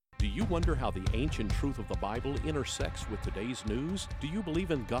Do you wonder how the ancient truth of the Bible intersects with today's news? Do you believe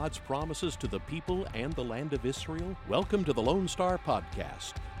in God's promises to the people and the land of Israel? Welcome to the Lone Star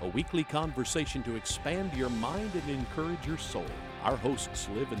Podcast, a weekly conversation to expand your mind and encourage your soul. Our hosts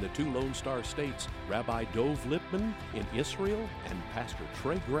live in the two Lone Star states, Rabbi Dov Lipman in Israel and Pastor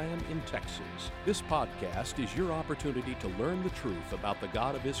Trey Graham in Texas. This podcast is your opportunity to learn the truth about the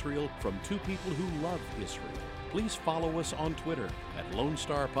God of Israel from two people who love Israel. Please follow us on Twitter at Lone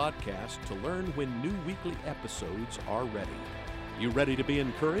Star Podcast to learn when new weekly episodes are ready. You ready to be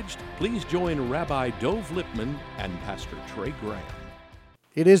encouraged? Please join Rabbi Dov Lipman and Pastor Trey Graham.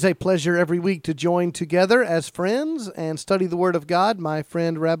 It is a pleasure every week to join together as friends and study the Word of God. My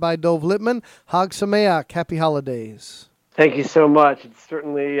friend Rabbi Dov Lipman, Hag Sameach, happy holidays. Thank you so much. It's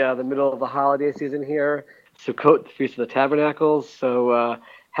certainly the middle of the holiday season here. Sukkot, the Feast of the Tabernacles. So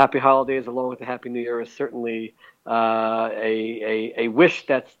happy holidays along with the Happy New Year is certainly a wish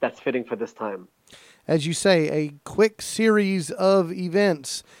that's fitting for this time. As you say, a quick series of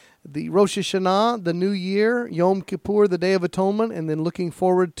events. The Rosh Hashanah, the New Year, Yom Kippur, the Day of Atonement, and then looking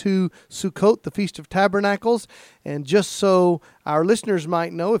forward to Sukkot, the Feast of Tabernacles. And just so our listeners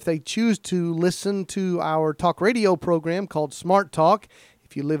might know, if they choose to listen to our talk radio program called Smart Talk,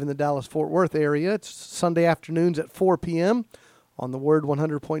 if you live in the Dallas-Fort Worth area, it's Sunday afternoons at 4 p.m. on the Word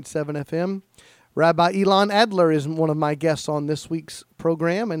 100.7 FM. Rabbi Ilan Adler is one of my guests on this week's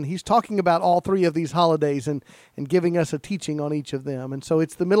program, and he's talking about all three of these holidays and giving us a teaching on each of them. And so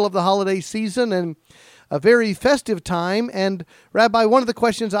it's the middle of the holiday season and a very festive time. And Rabbi, one of the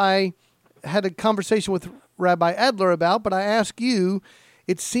questions I had a conversation with Rabbi Adler about, but I ask you,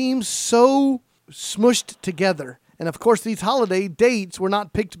 it seems so smushed together. And of course, these holiday dates were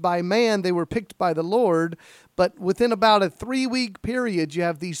not picked by man, they were picked by the Lord. But within about a 3-week period, you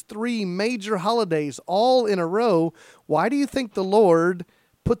have these three major holidays all in a row. Why do you think the Lord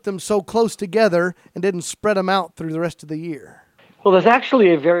put them so close together and didn't spread them out through the rest of the year? Well, there's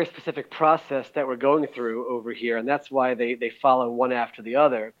actually a very specific process that we're going through over here, and that's why they follow one after the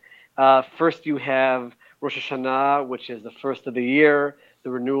other. First, you have Rosh Hashanah, which is the first of the year, the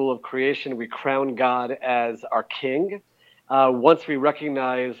renewal of creation. We crown God as our king. Once we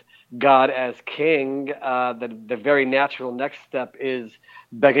recognize God as king, the very natural next step is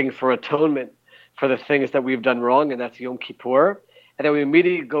begging for atonement for the things that we've done wrong, and that's Yom Kippur. And then we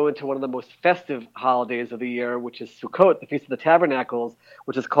immediately go into one of the most festive holidays of the year, which is Sukkot, the Feast of the Tabernacles,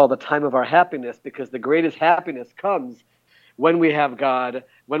 which is called the time of our happiness, because the greatest happiness comes when we have God,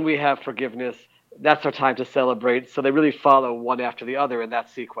 when we have forgiveness. That's our time to celebrate. So they really follow one after the other in that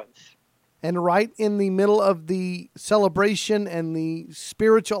sequence. And right in the middle of the celebration and the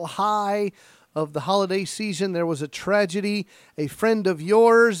spiritual high of the holiday season, there was a tragedy. A friend of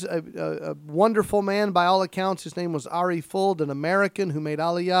yours, a wonderful man by all accounts, his name was Ari Fuld, an American who made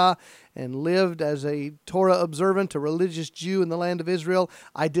Aliyah and lived as a Torah observant, a religious Jew in the land of Israel.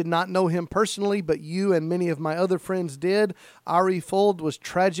 I did not know him personally, but you and many of my other friends did. Ari Fuld was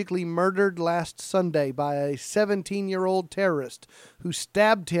tragically murdered last Sunday by a 17-year-old terrorist who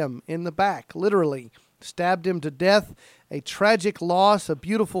stabbed him in the back, literally stabbed him to death. A tragic loss, a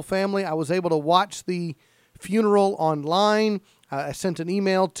beautiful family. I was able to watch the funeral online. I sent an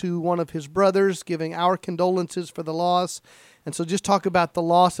email to one of his brothers giving our condolences for the loss. And so just talk about the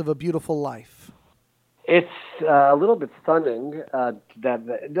loss of a beautiful life. It's a little bit stunning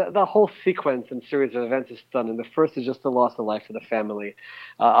that the whole sequence and series of events is stunning. The first is just the loss of life of the family,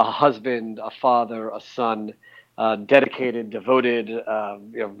 a husband, a father, a son, dedicated, devoted,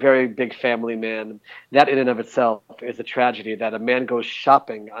 very big family man. That in and of itself is a tragedy, that a man goes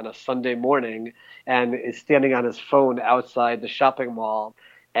shopping on a Sunday morning and is standing on his phone outside the shopping mall,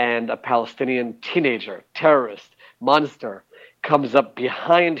 and a Palestinian teenager, terrorist, monster, comes up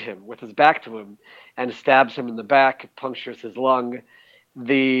behind him with his back to him and stabs him in the back, punctures his lung.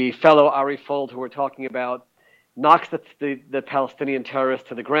 The fellow Ari Fuld, who we're talking about, knocks the Palestinian terrorist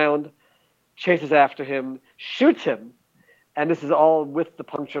to the ground, chases after him, shoots him, and this is all with the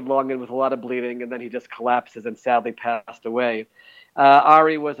punctured lung and with a lot of bleeding, and then he just collapses and sadly passed away.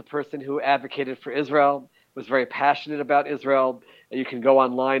 Ari was a person who advocated for Israel, was very passionate about Israel. You can go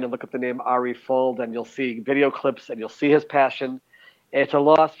online and look up the name Ari Fuld, and you'll see video clips, and you'll see his passion. It's a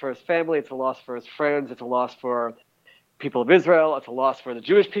loss for his family, it's a loss for his friends, it's a loss for people of Israel, it's a loss for the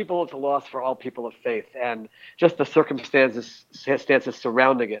Jewish people, it's a loss for all people of faith, and just the circumstances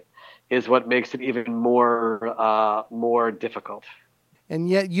surrounding it is what makes it even more difficult. And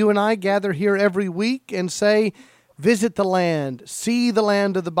yet you and I gather here every week and say, visit the land, see the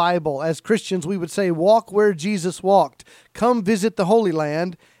land of the Bible. As Christians, we would say, walk where Jesus walked. Come visit the Holy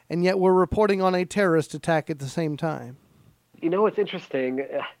Land, and yet we're reporting on a terrorist attack at the same time. You know, it's interesting.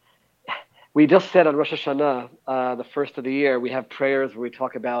 We just said on Rosh Hashanah, the first of the year, we have prayers where we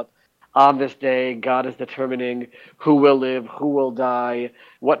talk about on this day, God is determining who will live, who will die,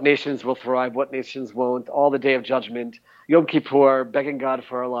 what nations will thrive, what nations won't, all the day of judgment, Yom Kippur, begging God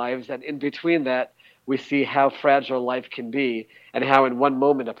for our lives. And in between that, we see how fragile life can be and how in one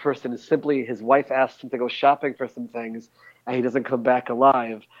moment a person is simply, his wife asks him to go shopping for some things and he doesn't come back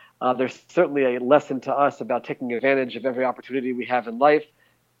alive. There's certainly a lesson to us about taking advantage of every opportunity we have in life,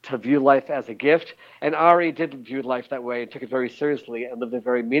 to view life as a gift. And Ari did view life that way and took it very seriously and lived a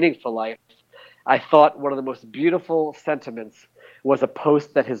very meaningful life. I thought one of the most beautiful sentiments was a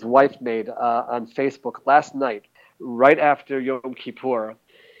post that his wife made on Facebook last night, right after Yom Kippur.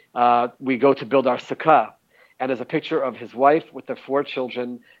 We go to build our sukkah, and there's a picture of his wife with their 4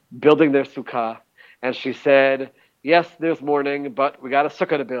 children building their sukkah. And she said, yes, there's mourning, but we got a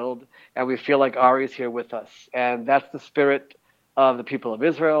sukkah to build, and we feel like Ari's here with us. And that's the spirit of the people of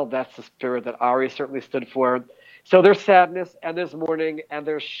Israel. That's the spirit that Ari certainly stood for. So there's sadness, and there's mourning, and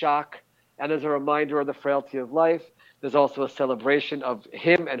there's shock, and there's a reminder of the frailty of life. There's also a celebration of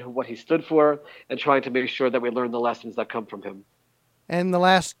him and what he stood for, and trying to make sure that we learn the lessons that come from him. And the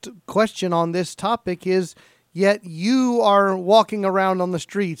last question on this topic is, yet you are walking around on the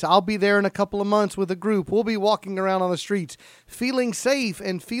streets. I'll be there in a couple of months with a group. We'll be walking around on the streets, feeling safe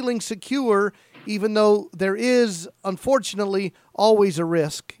and feeling secure, even though there is, unfortunately, always a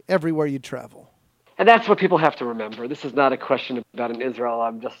risk everywhere you travel. And that's what people have to remember. This is not a question about in Israel.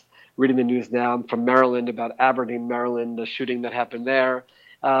 I'm just reading the news now. I'm from Maryland, about Aberdeen, Maryland, the shooting that happened there.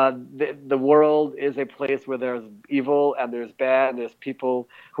 The world is a place where there's evil and there's bad and there's people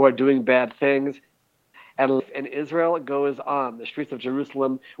who are doing bad things. And in Israel, it goes on. The streets of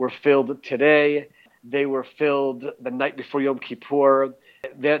Jerusalem were filled today. They were filled the night before Yom Kippur.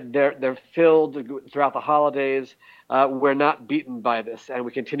 They're filled throughout the holidays. We're not beaten by this, and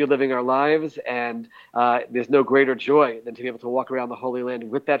we continue living our lives, and there's no greater joy than to be able to walk around the Holy Land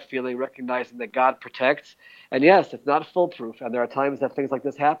with that feeling, recognizing that God protects. And yes, it's not foolproof, and there are times that things like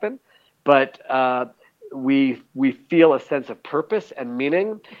this happen, but we feel a sense of purpose and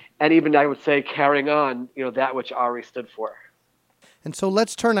meaning, and even, I would say, carrying on, that which Ari stood for. And so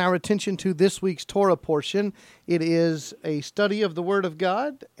let's turn our attention to this week's Torah portion. It is a study of the Word of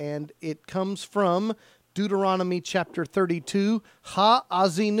God, and it comes from Deuteronomy chapter 32,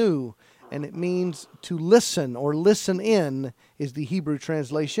 Ha'azinu, and it means to listen or listen in is the Hebrew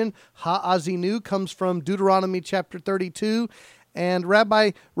translation. Ha'azinu comes from Deuteronomy chapter 32. And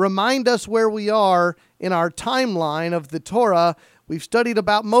Rabbi, remind us where we are in our timeline of the Torah. We've studied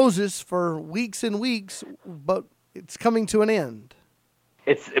about Moses for weeks and weeks, but it's coming to an end.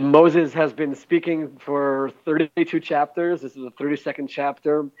 Moses has been speaking for 32 chapters. This is the 32nd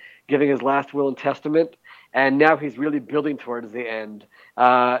chapter, giving his last will and testament. And now he's really building towards the end,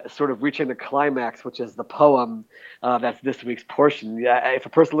 sort of reaching the climax, which is the poem that's this week's portion. If a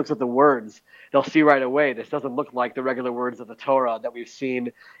person looks at the words, they'll see right away this doesn't look like the regular words of the Torah that we've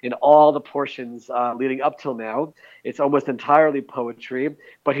seen in all the portions leading up till now. It's almost entirely poetry,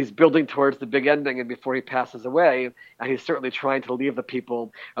 but he's building towards the big ending and before he passes away, and he's certainly trying to leave the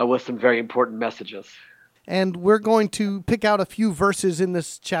people with some very important messages. And we're going to pick out a few verses in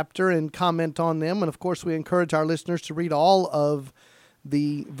this chapter and comment on them. And of course, we encourage our listeners to read all of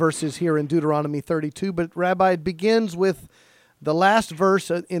the verses here in Deuteronomy 32. But Rabbi, it begins with the last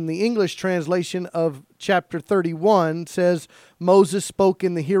verse in the English translation of chapter 31 says, Moses spoke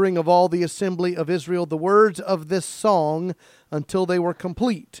in the hearing of all the assembly of Israel the words of this song until they were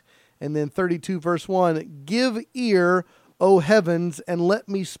complete. And then 32 verse 1, give ear, O heavens, and let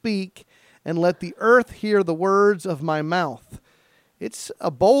me speak, and let the earth hear the words of my mouth. It's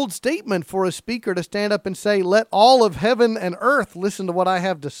a bold statement for a speaker to stand up and say, let all of heaven and earth listen to what I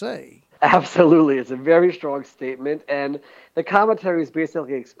have to say. Absolutely. It's a very strong statement. And the commentaries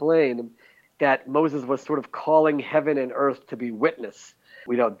basically explain that Moses was sort of calling heaven and earth to be witness,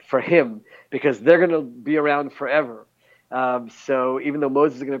 for him, because they're going to be around forever. So even though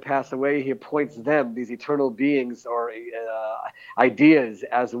Moses is going to pass away, he appoints them, these eternal beings or ideas,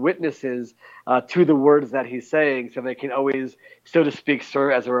 as witnesses to the words that he's saying, so they can always, so to speak,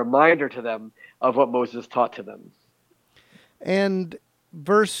 serve as a reminder to them of what Moses taught to them. And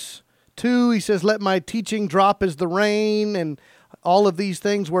verse 2, he says, let my teaching drop as the rain, and all of these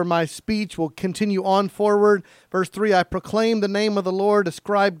things where my speech will continue on forward. Verse 3, I proclaim the name of the Lord,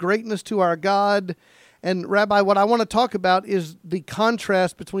 ascribe greatness to our God. And Rabbi, what I want to talk about is the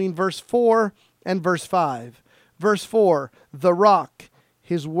contrast between verse 4 and verse 5. Verse 4, the rock,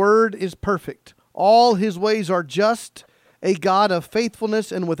 his word is perfect. All his ways are just, a God of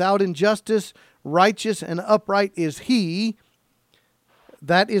faithfulness and without injustice, righteous and upright is he.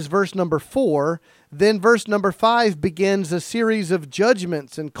 That is verse number 4. Then verse number 5 begins a series of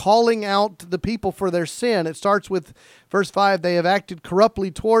judgments and calling out the people for their sin. It starts with verse 5, they have acted corruptly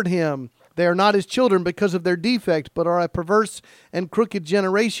toward him. They are not his children because of their defect, but are a perverse and crooked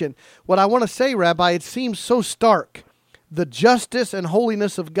generation. What I want to say, Rabbi, it seems so stark. The justice and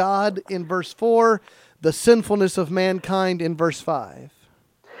holiness of God in verse 4, the sinfulness of mankind in verse 5.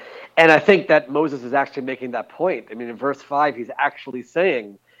 And I think that Moses is actually making that point. I mean, in verse 5, he's actually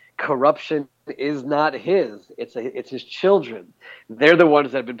saying corruption is not his. It's his children. They're the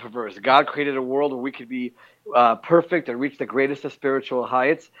ones that have been perverse. God created a world where we could be perfect and reach the greatest of spiritual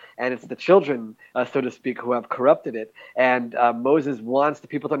heights, and it's the children, so to speak, who have corrupted it. And Moses wants the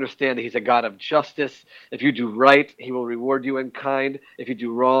people to understand that he's a God of justice. If you do right, he will reward you in kind. If you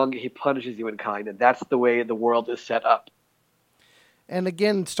do wrong, he punishes you in kind. And that's the way the world is set up. And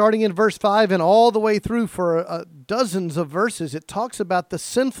again, starting in verse 5 and all the way through for dozens of verses, it talks about the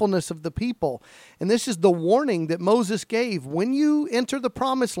sinfulness of the people. And this is the warning that Moses gave. When you enter the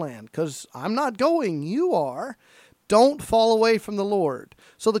promised land, because I'm not going, you are, don't fall away from the Lord.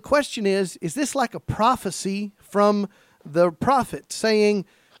 So the question is this like a prophecy from the prophet saying,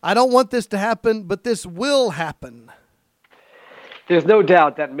 I don't want this to happen, but this will happen? There's no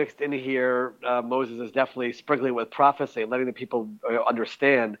doubt that mixed in here, Moses is definitely sprinkling with prophecy, letting the people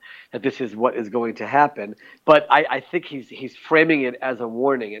understand that this is what is going to happen. But I think he's framing it as a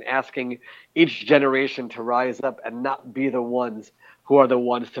warning and asking each generation to rise up and not be the ones who are the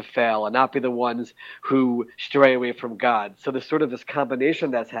ones to fail and not be the ones who stray away from God. So there's sort of this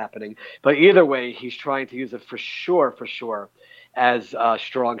combination that's happening. But either way, he's trying to use it for sure, as a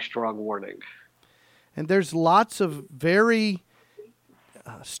strong warning. And there's lots of very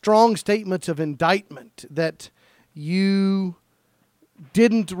strong statements of indictment that you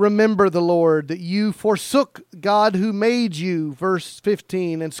didn't remember the Lord, that you forsook God who made you, verse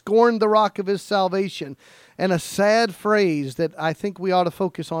 15, and scorned the rock of his salvation. And a sad phrase that I think we ought to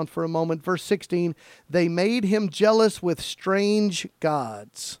focus on for a moment, verse 16, they made him jealous with strange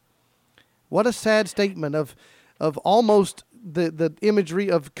gods. What a sad statement of almost the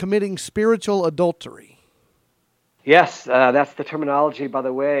imagery of committing spiritual adultery. Yes, that's the terminology, by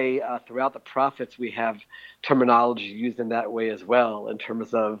the way. Throughout the prophets, we have terminology used in that way as well, in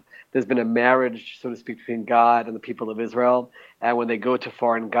terms of there's been a marriage, so to speak, between God and the people of Israel, and when they go to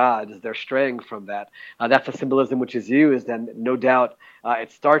foreign gods, they're straying from that. That's a symbolism which is used, and no doubt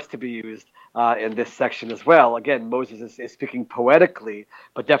it starts to be used in this section as well. Again, Moses is speaking poetically,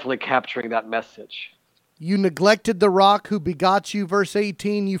 but definitely capturing that message. You neglected the rock who begot you, verse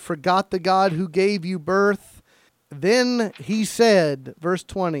 18, you forgot the God who gave you birth. Then he said, verse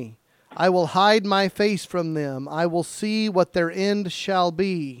 20, I will hide my face from them. I will see what their end shall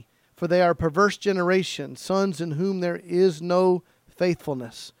be. For they are a perverse generation, sons in whom there is no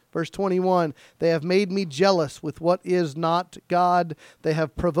faithfulness. Verse 21, they have made me jealous with what is not God. They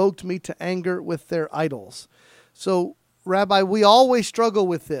have provoked me to anger with their idols. So, Rabbi, we always struggle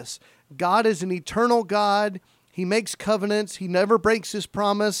with this. God is an eternal God. He makes covenants. He never breaks his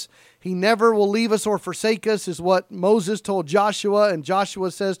promise. He never will leave us or forsake us, is what Moses told Joshua, and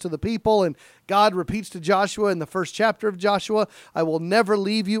Joshua says to the people, and God repeats to Joshua in the first chapter of Joshua, I will never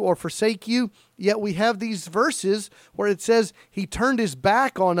leave you or forsake you. Yet we have these verses where it says he turned his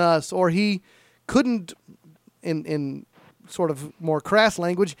back on us, or he couldn't, in sort of more crass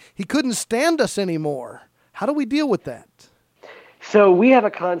language, he couldn't stand us anymore. How do we deal with that? So we have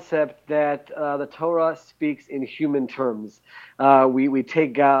a concept that the Torah speaks in human terms. We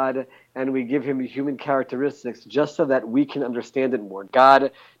take God and we give him human characteristics just so that we can understand it more.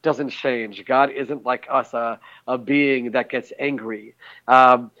 God doesn't change. God isn't like us, a being that gets angry.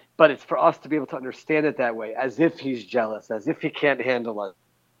 But it's for us to be able to understand it that way, as if he's jealous, as if he can't handle us.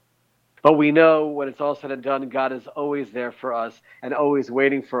 But we know when it's all said and done, God is always there for us and always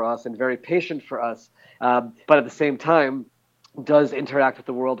waiting for us and very patient for us. But at the same time, does interact with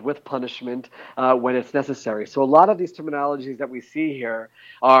the world with punishment when it's necessary. So a lot of these terminologies that we see here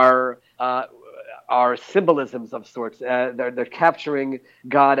are symbolisms of sorts. They're capturing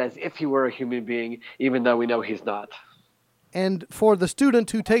God as if he were a human being, even though we know he's not. And for the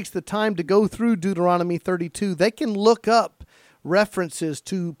student who takes the time to go through Deuteronomy 32, they can look up references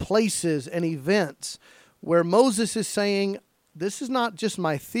to places and events where Moses is saying, this is not just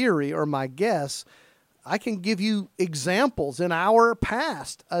my theory or my guess. I can give you examples in our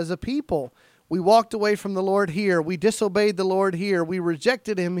past as a people. We walked away from the Lord here. We disobeyed the Lord here. We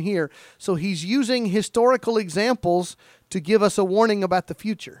rejected him here. So he's using historical examples to give us a warning about the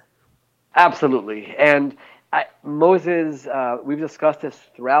future. Absolutely. And Moses, we've discussed this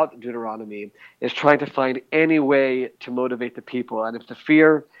throughout Deuteronomy, is trying to find any way to motivate the people. And if the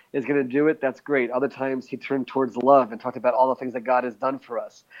fear is going to do it, that's great. Other times he turned towards love and talked about all the things that God has done for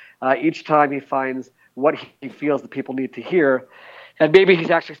us. Each time he finds what he feels the people need to hear. And maybe he's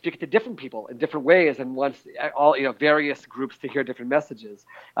actually speaking to different people in different ways and wants various groups to hear different messages.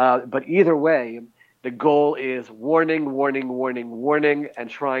 But either way, the goal is warning, warning, warning, warning, and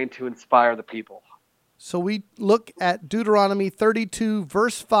trying to inspire the people. So we look at Deuteronomy 32,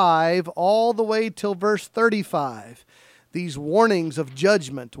 verse 5, all the way till verse 35. These warnings of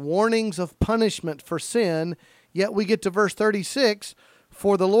judgment, warnings of punishment for sin. Yet we get to verse 36,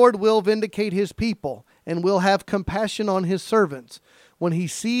 for the Lord will vindicate his people and will have compassion on his servants. When he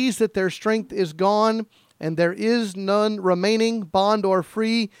sees that their strength is gone and there is none remaining, bond or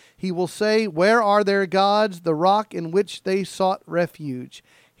free, he will say, where are their gods, the rock in which they sought refuge?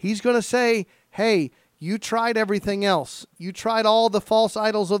 He's going to say, hey, you tried everything else. You tried all the false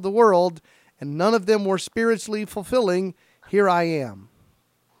idols of the world, and none of them were spiritually fulfilling. Here I am.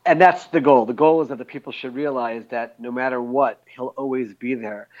 And that's the goal. The goal is that the people should realize that no matter what, he'll always be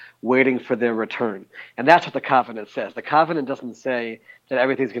there waiting for their return. And that's what the covenant says. The covenant doesn't say that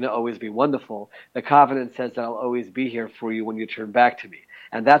everything's going to always be wonderful. The covenant says that I'll always be here for you when you turn back to me.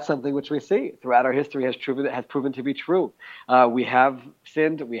 And that's something which we see throughout our history has proven to be true. We have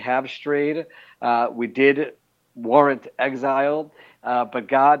sinned. We have strayed. We did warrant exile. But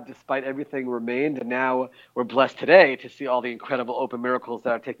God, despite everything, remained, and now we're blessed today to see all the incredible open miracles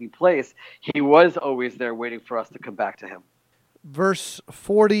that are taking place. He was always there waiting for us to come back to him. Verse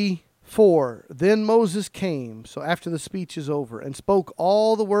 44, then Moses came, so after the speech is over, and spoke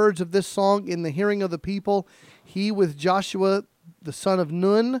all the words of this song in the hearing of the people, he with Joshua the son of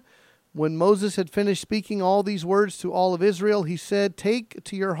Nun. When Moses had finished speaking all these words to all of Israel, he said, take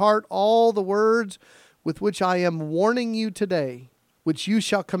to your heart all the words with which I am warning you today, which you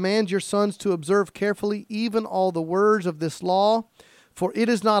shall command your sons to observe carefully, even all the words of this law. For it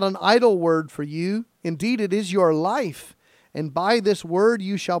is not an idle word for you. Indeed, it is your life. And by this word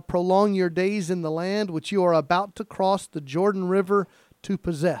you shall prolong your days in the land which you are about to cross the Jordan River to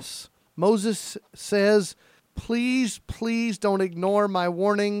possess. Moses says, please, please don't ignore my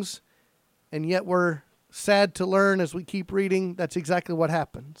warnings. And yet we're sad to learn as we keep reading, that's exactly what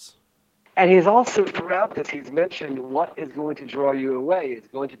happens. And he's also, throughout this, he's mentioned what is going to draw you away. It's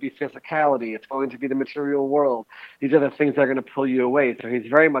going to be physicality. It's going to be the material world. These are the things that are going to pull you away. So he's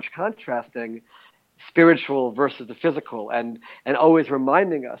very much contrasting spiritual versus the physical, and always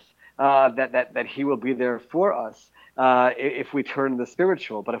reminding us that he will be there for us if we turn to the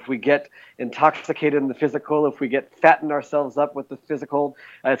spiritual. But if we get intoxicated in the physical, if we get fatten ourselves up with the physical,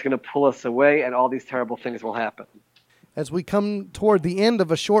 it's going to pull us away, and all these terrible things will happen. As we come toward the end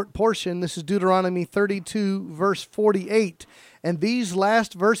of a short portion, this is Deuteronomy 32, verse 48. And these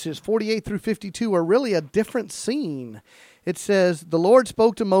last verses, 48 through 52, are really a different scene. It says, the Lord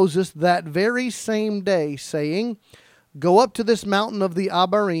spoke to Moses that very same day, saying, go up to this mountain of the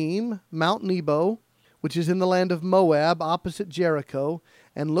Abarim, Mount Nebo, which is in the land of Moab, opposite Jericho,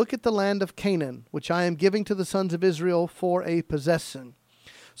 and look at the land of Canaan, which I am giving to the sons of Israel for a possession.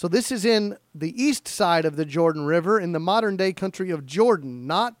 So this is in the east side of the Jordan River, in the modern-day country of Jordan,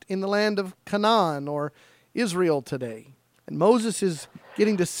 not in the land of Canaan or Israel today. And Moses is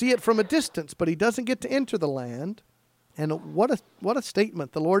getting to see it from a distance, but he doesn't get to enter the land. And what a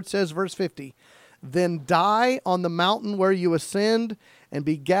statement. The Lord says, verse 50, then die on the mountain where you ascend and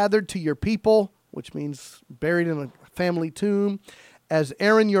be gathered to your people, which means buried in a family tomb, as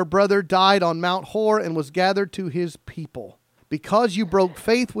Aaron your brother died on Mount Hor and was gathered to his people. Because you broke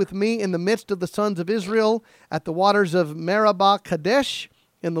faith with me in the midst of the sons of Israel at the waters of Meribah Kadesh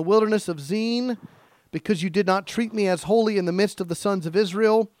in the wilderness of Zin, because you did not treat me as holy in the midst of the sons of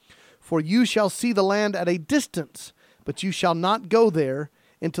Israel, for you shall see the land at a distance, but you shall not go there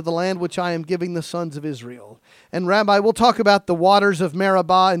into the land which I am giving the sons of Israel. And Rabbi, we'll talk about the waters of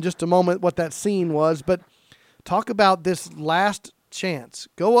Meribah in just a moment, what that scene was, but talk about this last chance.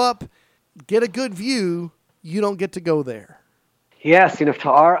 Go up, get a good view, you don't get to go there. Yes, to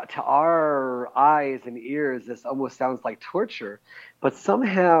our eyes and ears, this almost sounds like torture, but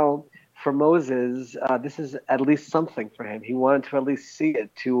somehow for Moses, this is at least something for him. He wanted to at least see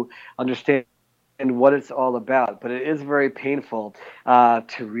it, to understand what it's all about. But it is very painful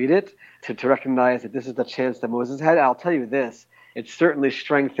to read it, to recognize that this is the chance that Moses had. I'll tell you this, it certainly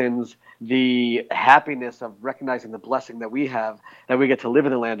strengthens the happiness of recognizing the blessing that we have, that we get to live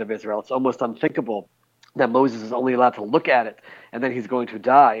in the land of Israel. It's almost unthinkable that Moses is only allowed to look at it, and then he's going to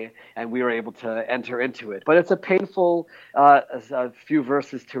die, and we are able to enter into it. But it's a painful a few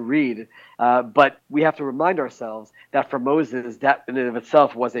verses to read, but we have to remind ourselves that for Moses, that in and of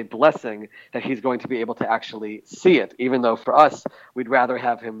itself was a blessing, that he's going to be able to actually see it, even though for us, we'd rather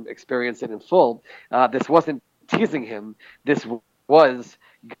have him experience it in full. This wasn't teasing him. This was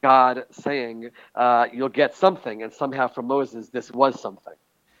God saying, you'll get something, and somehow for Moses, this was something.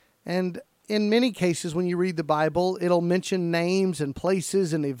 And in many cases, when you read the Bible, it'll mention names and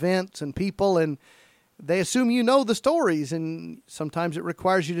places and events and people, and they assume you know the stories, and sometimes it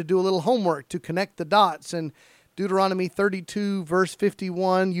requires you to do a little homework to connect the dots. And Deuteronomy 32, verse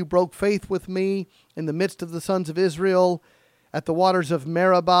 51, you broke faith with me in the midst of the sons of Israel at the waters of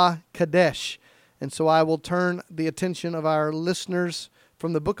Meribah Kadesh. And so I will turn the attention of our listeners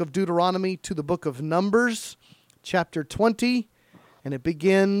from the book of Deuteronomy to the book of Numbers, chapter 20, and it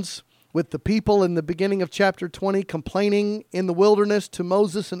begins with the people in the beginning of chapter 20 complaining in the wilderness to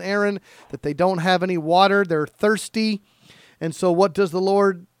Moses and Aaron that they don't have any water, they're thirsty. And so what does the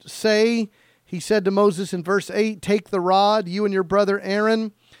Lord say? He said to Moses in verse 8, take the rod, you and your brother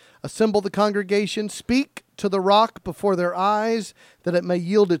Aaron, assemble the congregation, speak to the rock before their eyes, that it may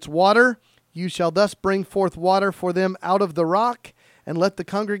yield its water. You shall thus bring forth water for them out of the rock, and let the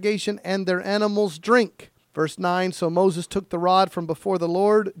congregation and their animals drink. Verse 9, so Moses took the rod from before the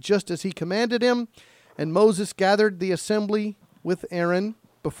Lord, just as he commanded him. And Moses gathered the assembly with Aaron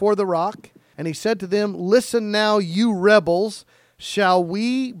before the rock. And he said to them, listen now, you rebels, shall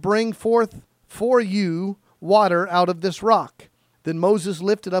we bring forth for you water out of this rock? Then Moses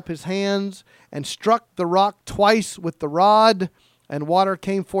lifted up his hands and struck the rock twice with the rod, and water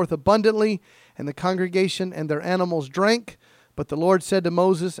came forth abundantly, and the congregation and their animals drank. But the Lord said to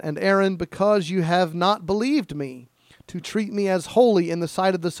Moses and Aaron, because you have not believed me to treat me as holy in the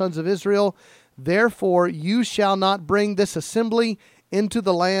sight of the sons of Israel, therefore you shall not bring this assembly into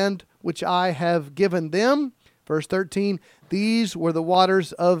the land which I have given them. Verse 13, these were the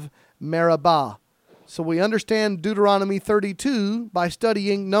waters of Meribah. So we understand Deuteronomy 32 by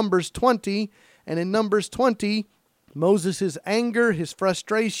studying Numbers 20. And in Numbers 20, Moses' anger, his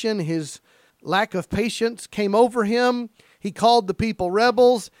frustration, his lack of patience came over him. He called the people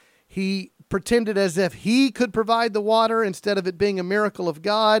rebels. He pretended as if he could provide the water instead of it being a miracle of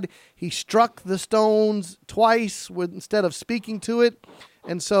God. He struck the stones twice instead of speaking to it.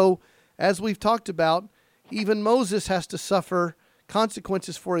 And so, as we've talked about, even Moses has to suffer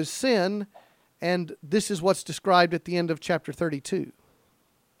consequences for his sin. And this is what's described at the end of chapter 32.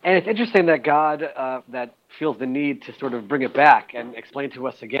 And it's interesting that God that feels the need to sort of bring it back and explain to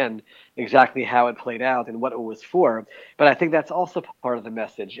us again exactly how it played out and what it was for. But I think that's also part of the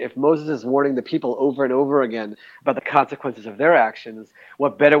message. If Moses is warning the people over and over again about the consequences of their actions,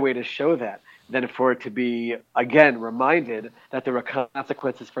 what better way to show that than for it to be, again, reminded that there were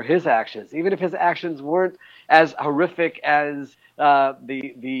consequences for his actions, even if his actions weren't as horrific as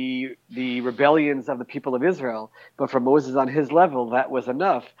the rebellions of the people of Israel. But for Moses on his level, that was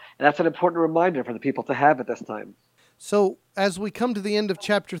enough. And that's an important reminder for the people to have at this time. So as we come to the end of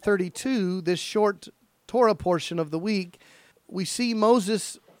chapter 32, this short Torah portion of the week, we see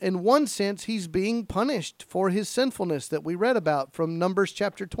Moses, in one sense, he's being punished for his sinfulness that we read about from Numbers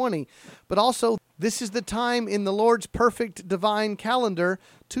chapter 20. But also, this is the time in the Lord's perfect divine calendar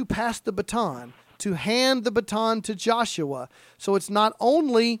to pass the baton, to hand the baton to Joshua. So it's not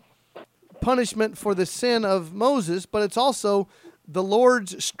only punishment for the sin of Moses, but it's also the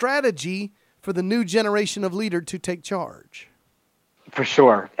Lord's strategy for the new generation of leader to take charge. For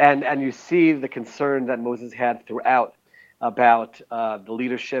sure. And you see the concern that Moses had throughout about the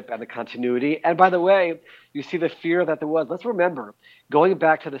leadership and the continuity. And by the way, you see the fear that there was. Let's remember, going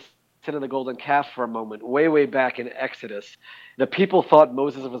back to the sin of the golden calf for a moment, way back in Exodus, the people thought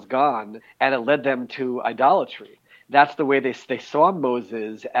Moses was gone, and it led them to idolatry. That's the way they saw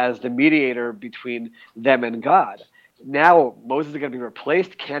Moses, as the mediator between them and God. Now Moses is going to be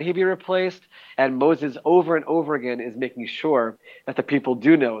replaced. Can he be replaced? And Moses over and over again is making sure that the people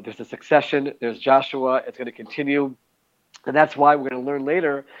do know there's a succession, there's Joshua, it's going to continue. And that's why we're going to learn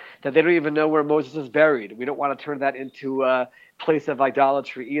later that they don't even know where Moses is buried. We don't want to turn that into a place of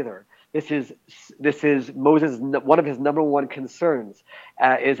idolatry either. This is Moses, one of his number one concerns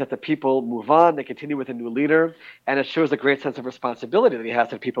is that the people move on, they continue with a new leader, and it shows a great sense of responsibility that he has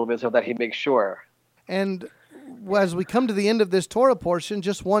to the people of Israel that he makes sure. And as we come to the end of this Torah portion,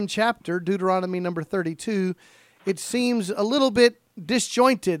 just one chapter, Deuteronomy number 32, it seems a little bit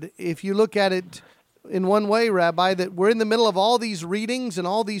disjointed if you look at it in one way, Rabbi, that we're in the middle of all these readings and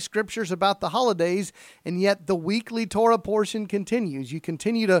all these scriptures about the holidays, and yet the weekly Torah portion continues. You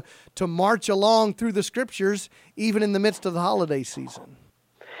continue to march along through the scriptures, even in the midst of the holiday season.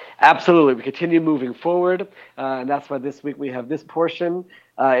 Absolutely. We continue moving forward, and that's why this week we have this portion.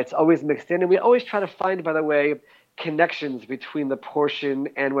 It's always mixed in, and we always try to find, by the way, connections between the portion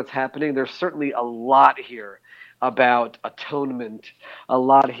and what's happening. There's certainly a lot here about atonement, a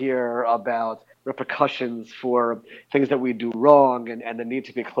lot here about repercussions for things that we do wrong and the need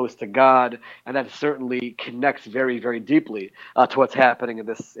to be close to God, and that certainly connects very, very deeply to what's happening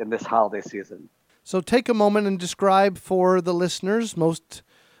in this holiday season. So take a moment and describe for the listeners, most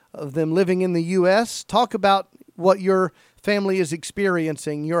of them living in the U.S., talk about what your family is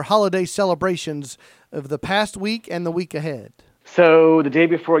experiencing, your holiday celebrations of the past week and the week ahead. So the day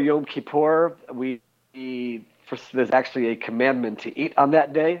before Yom Kippur, there's actually a commandment to eat on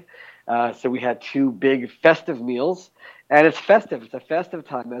that day. So we had two big festive meals, and it's festive. It's a festive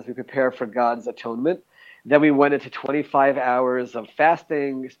time as we prepare for God's atonement. Then we went into 25 hours of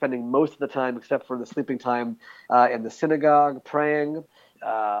fasting, spending most of the time, except for the sleeping time, in the synagogue, praying,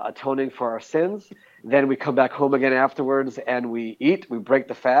 atoning for our sins. Then we come back home again afterwards and we eat, we break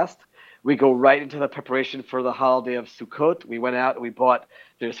the fast. We go right into the preparation for the holiday of Sukkot. We went out and we bought,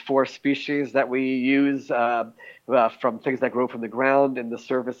 there's 4 species that we use from things that grow from the ground in the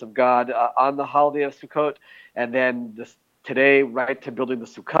service of God on the holiday of Sukkot. And then today, right to building the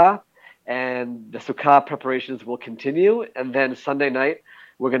Sukkah. And the Sukkah preparations will continue. And then Sunday night,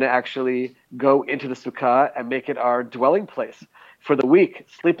 we're going to actually go into the Sukkah and make it our dwelling place for the week,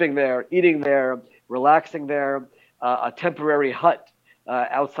 sleeping there, eating there, relaxing there, a temporary hut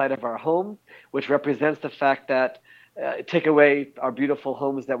outside of our home, which represents the fact that take away our beautiful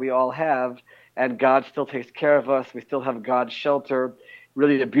homes that we all have, and God still takes care of us. We still have God's shelter.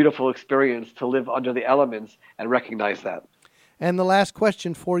 Really a beautiful experience to live under the elements and recognize that. And the last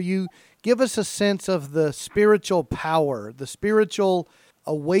question for you, give us a sense of the spiritual power, the spiritual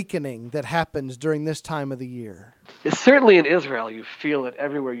awakening that happens during this time of the year. Certainly in Israel, you feel it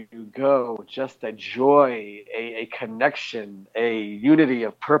everywhere you go, just a joy, a connection, a unity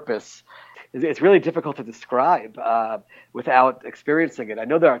of purpose. It's really difficult to describe without experiencing it. I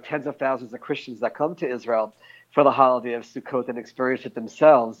know there are tens of thousands of Christians that come to Israel for the holiday of Sukkot and experience it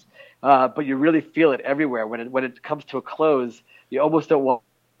themselves, but you really feel it everywhere. When it comes to a close, you almost don't want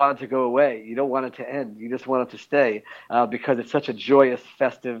it to go away. You don't want it to end. You just want it to stay because it's such a joyous,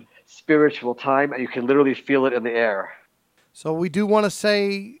 festive, spiritual time, and you can literally feel it in the air. So we do want to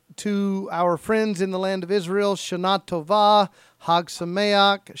say to our friends in the land of Israel, Shana Tovah, Hag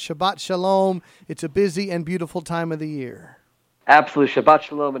Sameach, Shabbat Shalom. It's a busy and beautiful time of the year. Absolutely. Shabbat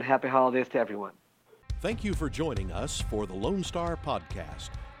Shalom and happy holidays to everyone. Thank you for joining us for the Lone Star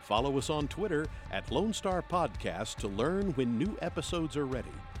Podcast. Follow us on Twitter at Lone Star Podcast to learn when new episodes are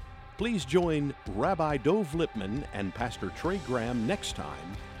ready. Please join Rabbi Dov Lipman and Pastor Trey Graham next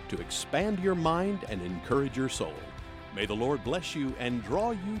time to expand your mind and encourage your soul. May the Lord bless you and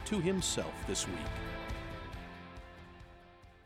draw you to Himself this week.